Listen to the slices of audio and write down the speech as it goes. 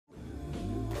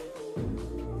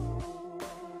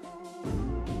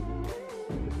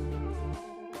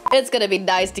It's gonna be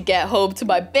nice to get home to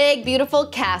my big, beautiful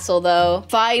castle, though.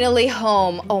 Finally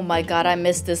home. Oh my god, I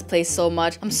miss this place so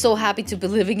much. I'm so happy to be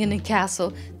living in a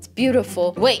castle. It's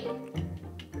beautiful. Wait.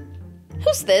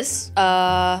 Who's this?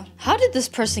 How did this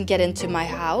person get into my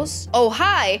house? Oh,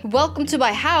 hi. Welcome to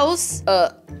my house.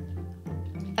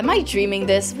 Am I dreaming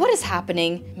this? What is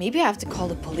happening? Maybe I have to call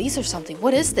the police or something.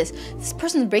 What is this? This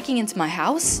person breaking into my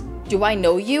house? Do I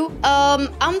know you?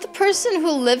 I'm the person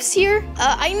who lives here.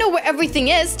 I know where everything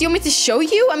is. Do you want me to show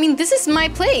you? I mean, this is my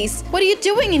place. What are you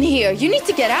doing in here? You need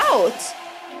to get out.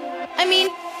 I mean...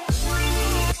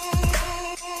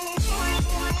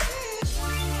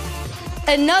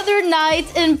 Another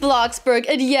night in Bloxburg.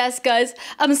 And yes, guys,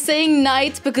 I'm saying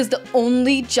night because the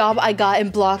only job I got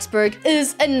in Bloxburg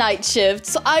is a night shift.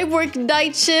 So I work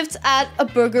night shifts at a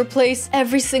burger place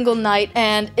every single night,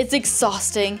 and it's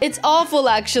exhausting. It's awful,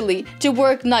 actually, to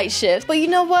work night shift. But you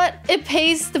know what? It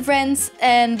pays the rents,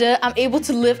 and I'm able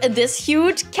to live in this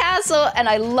huge castle, and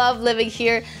I love living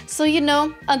here. So, you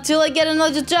know, until I get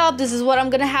another job, this is what I'm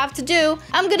gonna have to do.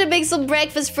 I'm gonna make some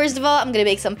breakfast first of all. I'm gonna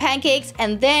make some pancakes,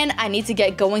 and then I need to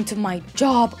get going to my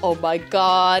job. Oh my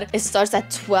god. It starts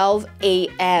at 12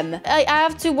 a.m. I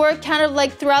have to work kind of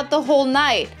like throughout the whole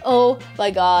night. Oh my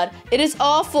god. It is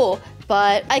awful,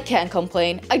 but I can't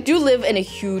complain. I do live in a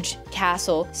huge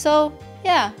castle, so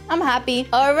yeah, I'm happy.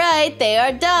 All right, they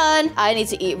are done. I need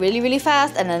to eat really, really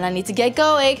fast, and then I need to get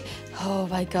going. Oh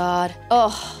my god.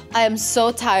 Oh, I am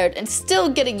so tired and still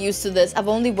getting used to this. I've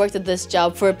only worked at this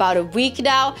job for about a week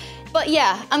now. But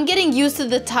yeah, I'm getting used to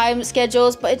the time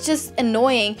schedules, but it's just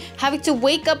annoying having to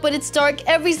wake up when it's dark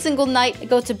every single night and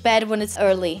go to bed when it's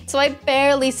early. So I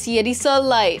barely see any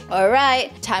sunlight. All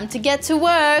right, time to get to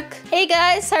work. Hey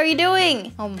guys, how are you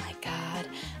doing? Oh my god.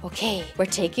 Okay, we're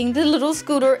taking the little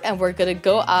scooter and we're gonna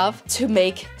go off to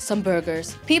make some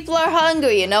burgers. People are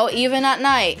hungry, you know, even at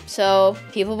night. So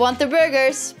people want the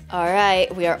burgers. All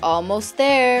right, we are almost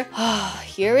there.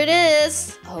 Here it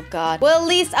is. Oh god. Well, at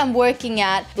least I'm working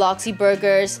at Bloxy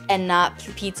Burgers and not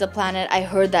Pizza Planet. I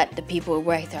heard that the people who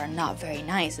work there are not very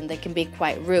nice and they can be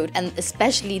quite rude, and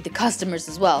especially the customers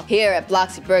as well. Here at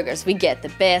Bloxy Burgers, we get the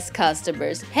best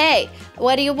customers. Hey,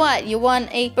 what do you want? You want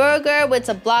a burger with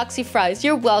some Bloxy fries?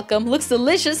 You're welcome. Looks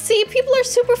delicious. See, people are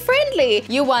super friendly.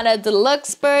 You want a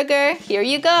deluxe burger? Here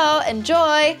you go.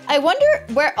 Enjoy. I wonder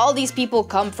where all these people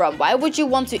come from. Why would you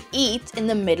want to eat in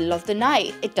the middle of the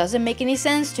night? It doesn't make any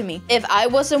sense to me. If I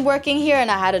wasn't working here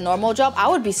and I had a normal job, I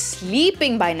would be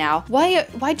sleeping by now.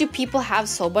 Why do people have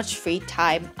so much free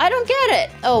time? I don't get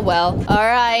it. Oh well. All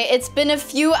right, it's been a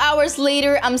few hours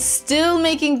later. I'm still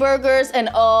making burgers, and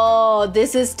oh,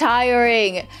 this is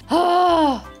tiring.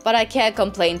 Oh. But I can't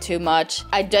complain too much.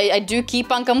 I do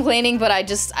keep on complaining, but I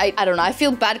don't know. I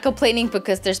feel bad complaining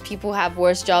because there's people who have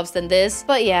worse jobs than this.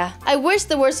 But yeah, I wish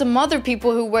there were some other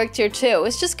people who worked here too.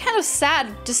 It's just kind of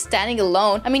sad just standing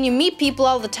alone. I mean, you meet people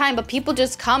all the time, but people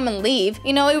just come and leave.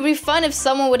 You know, it would be fun if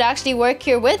someone would actually work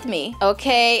here with me.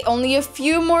 Okay, only a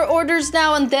few more orders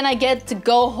now, and then I get to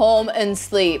go home and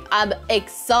sleep. I'm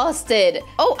exhausted.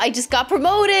 Oh, I just got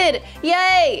promoted.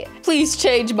 Yay! Please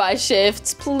change my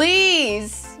shifts,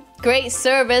 please. Great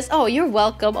service. Oh, you're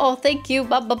welcome. Oh, thank you.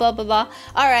 Blah, blah, blah, blah, blah.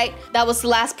 All right. That was the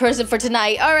last person for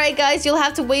tonight. All right, guys. You'll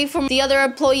have to wait for the other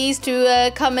employees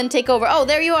to come and take over. Oh,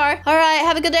 there you are. All right.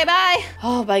 Have a good day. Bye.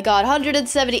 Oh, my God.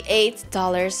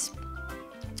 $178.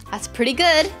 That's pretty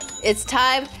good. It's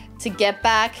time to get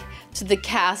back to the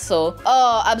castle.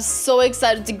 Oh, I'm so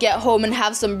excited to get home and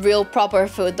have some real proper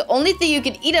food. The only thing you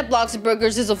can eat at Bloxy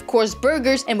Burgers is, of course,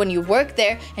 burgers. And when you work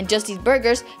there and just eat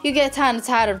burgers, you get kind of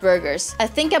tired of burgers. I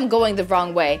think I'm going the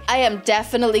wrong way. I am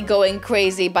definitely going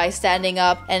crazy by standing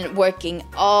up and working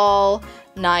all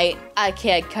night. I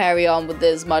can't carry on with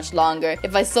this much longer.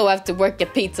 If I still have to work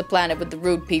at Pizza Planet with the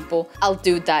rude people, I'll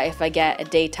do that if I get a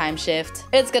daytime shift.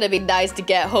 It's gonna be nice to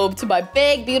get home to my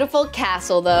big, beautiful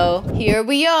castle, though. Here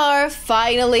we are,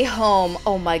 finally home.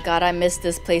 Oh my god, I miss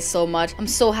this place so much. I'm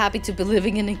so happy to be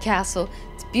living in a castle.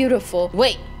 It's beautiful.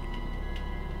 Wait.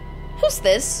 Who's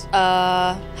this?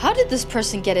 How did this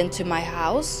person get into my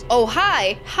house? Oh,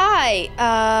 hi.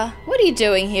 Hi. What are you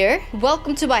doing here?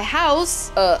 Welcome to my house.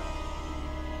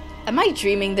 Am I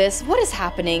dreaming this? What is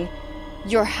happening?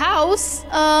 Your house?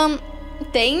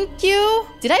 Thank you.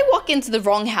 Did I walk into the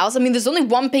wrong house? I mean, there's only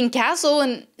one pink castle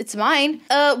and it's mine.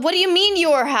 What do you mean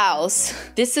your house?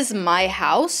 This is my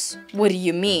house? What do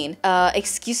you mean?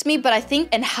 Excuse me, but I think,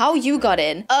 and how you got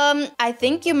in? I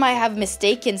think you might have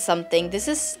mistaken something. This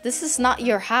is not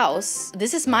your house.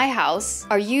 This is my house.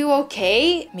 Are you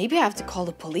okay? Maybe I have to call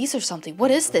the police or something.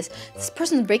 What is this? This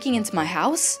person breaking into my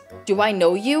house? Do I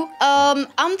know you?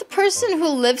 I'm the person who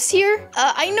lives here.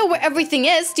 I know where everything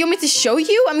is. Do you want me to show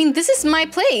you? I mean, this is my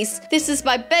place. This is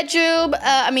my bedroom.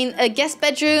 A guest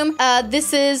bedroom.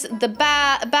 This is the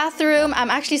bathroom. I'm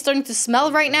actually starting to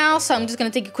smell right now, so I'm just gonna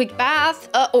take a quick bath.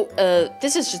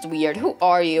 This is just weird. Who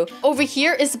are you? Over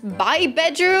here is my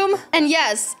bedroom. And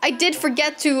yes, I did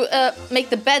forget to make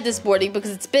the bed this morning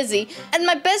because it's busy. And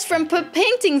my best friend put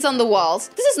paintings on the walls.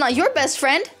 This is not your best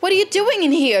friend. What are you doing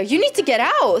in here? You need to get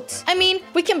out. I mean,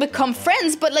 we can become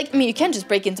friends, but like, I mean, you can't just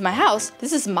break into my house.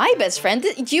 This is my best friend.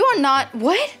 You are not.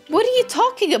 What? What are you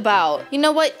talking about? You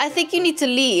know what? I think you need to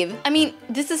leave. I mean,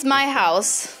 this is my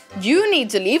house. You need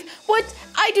to leave? What?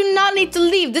 I do not need to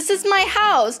leave. This is my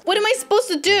house. What am I supposed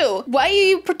to do? Why are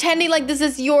you pretending like this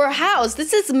is your house?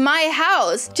 This is my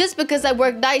house. Just because I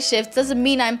work night shifts doesn't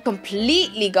mean I'm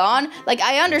completely gone. Like,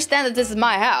 I understand that this is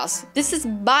my house. This is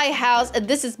my house and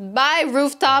this is my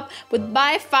rooftop with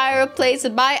my fireplace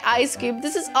and my ice cream.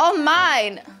 This is all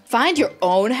mine. Find your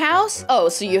own house? Oh,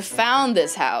 so you found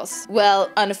this house. Well,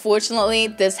 unfortunately,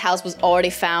 this house was already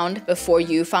found before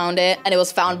you found it, and it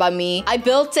was found by me. I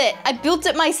built it. I built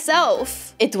it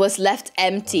myself. It was left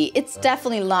empty. It's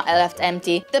definitely not left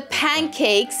empty. The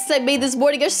pancakes I made this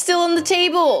morning are still on the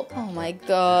table. Oh my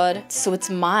god. So it's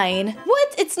mine.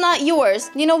 What? It's not yours.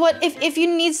 You know what? If you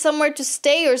need somewhere to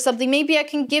stay or something, maybe I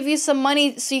can give you some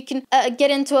money so you can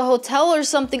get into a hotel or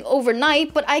something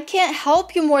overnight, but I can't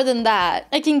help you more than that.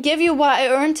 I can give you what I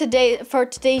earned today for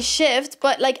today's shift,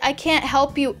 but like, I can't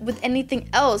help you with anything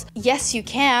else. Yes, you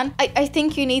can. I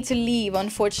think you need to leave,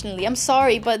 unfortunately. I'm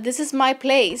sorry, but this is my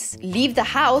place. Leave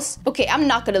the house? Okay, I'm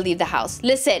not gonna leave the house.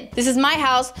 Listen, this is my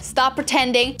house. Stop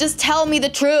pretending. Just tell me the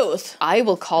truth. I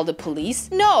will call the police.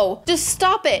 No, just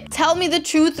stop it. Tell me the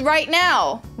truth right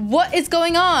now. What is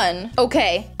going on?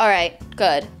 Okay, all right,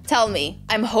 good. Tell me.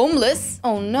 I'm homeless.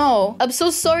 Oh no. I'm so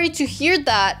sorry to hear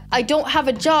that. I don't have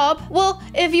a job. Well,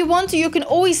 if you want to, you can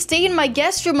always stay in my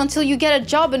guest room until you get a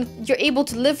job and you're able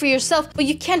to live for yourself. But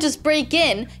you can't just break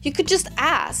in. You could just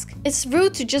ask. It's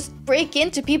rude to just break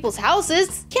into people's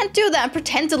houses. Can't do that and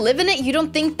pretend to live in it. You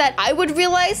don't think that I would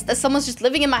realize that someone's just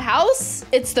living in my house?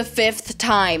 It's the 5th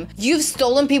time. You've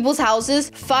stolen people's houses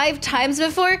 5 times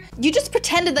before. You just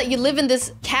pretended that you live in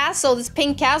this castle, this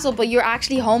pink castle, but you're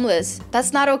actually homeless.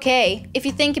 That's not okay. If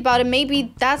you think about it,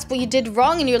 maybe that's what you did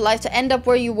wrong in your life to end up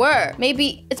where you were.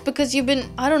 Maybe it's because you've been,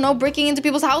 I don't know, breaking into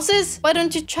people's houses. Why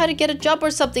don't you try to get a job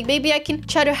or something? Maybe I can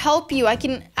try to help you. I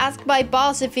can ask my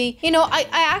boss if he, you know, I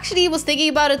actually was thinking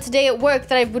about it today at work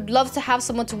that I would love to have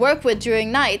someone to work with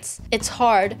during nights. It's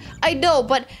hard. I know,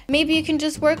 but maybe you can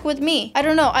just work with me. I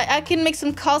don't know. I can make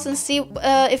some calls and see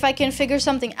if I can figure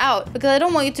something out, because I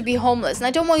don't want you to be homeless and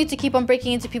I don't want you to keep on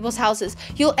breaking into people's houses.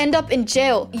 You'll end up in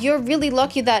jail. You're really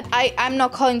lucky that I'm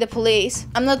not calling the police.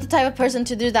 I'm not the type of person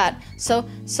to do that. So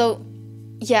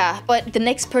yeah, but the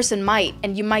next person might,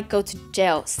 and you might go to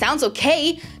jail. Sounds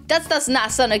okay. That's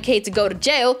not sound okay to go to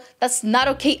jail. That's not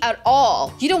okay at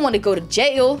all. You don't want to go to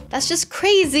jail. That's just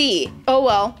crazy. Oh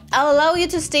well, I'll allow you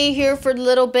to stay here for a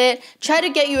little bit. Try to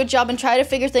get you a job and try to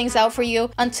figure things out for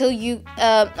you until you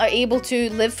are able to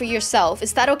live for yourself.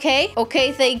 Is that okay?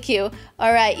 Okay, thank you.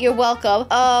 All right, you're welcome.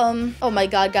 Oh my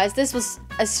god, guys, this was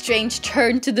a strange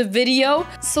turn to the video.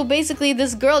 So basically,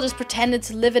 this girl just pretended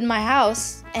to live in my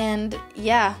house. And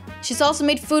yeah, she's also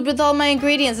made food with all my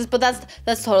ingredients, but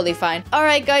that's totally fine. All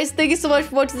right, guys, thank you so much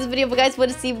for watching this video. If you guys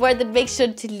want to see more, then make sure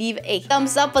to leave a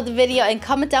thumbs up on the video and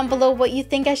comment down below what you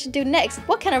think I should do next.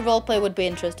 What kind of roleplay would be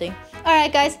interesting? All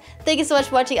right, guys, thank you so much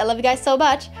for watching. I love you guys so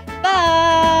much.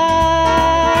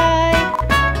 Bye.